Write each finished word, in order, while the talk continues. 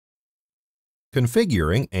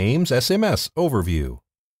Configuring AIMS SMS Overview.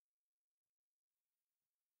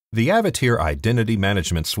 The Avatier Identity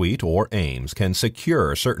Management Suite, or AIMS, can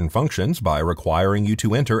secure certain functions by requiring you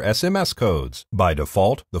to enter SMS codes. By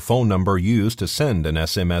default, the phone number used to send an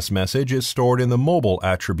SMS message is stored in the mobile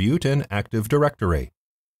attribute in Active Directory.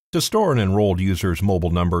 To store an enrolled user's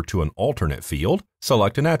mobile number to an alternate field,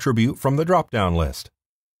 select an attribute from the drop-down list.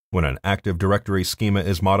 When an Active Directory schema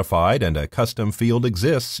is modified and a custom field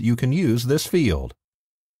exists, you can use this field.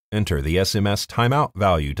 Enter the SMS Timeout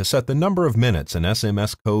value to set the number of minutes an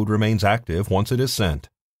SMS code remains active once it is sent.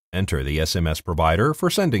 Enter the SMS provider for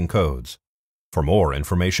sending codes. For more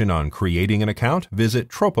information on creating an account, visit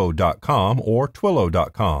tropo.com or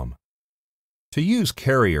twillo.com. To use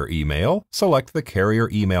carrier email, select the carrier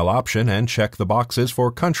email option and check the boxes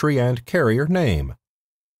for country and carrier name.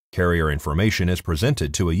 Carrier information is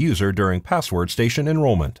presented to a user during password station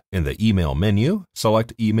enrollment. In the email menu,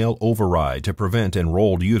 select Email Override to prevent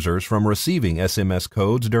enrolled users from receiving SMS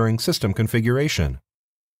codes during system configuration.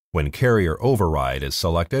 When Carrier Override is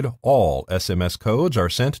selected, all SMS codes are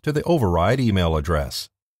sent to the override email address.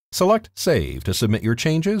 Select Save to submit your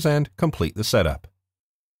changes and complete the setup.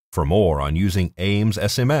 For more on using AIMS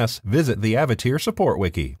SMS, visit the Avatier Support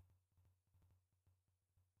Wiki.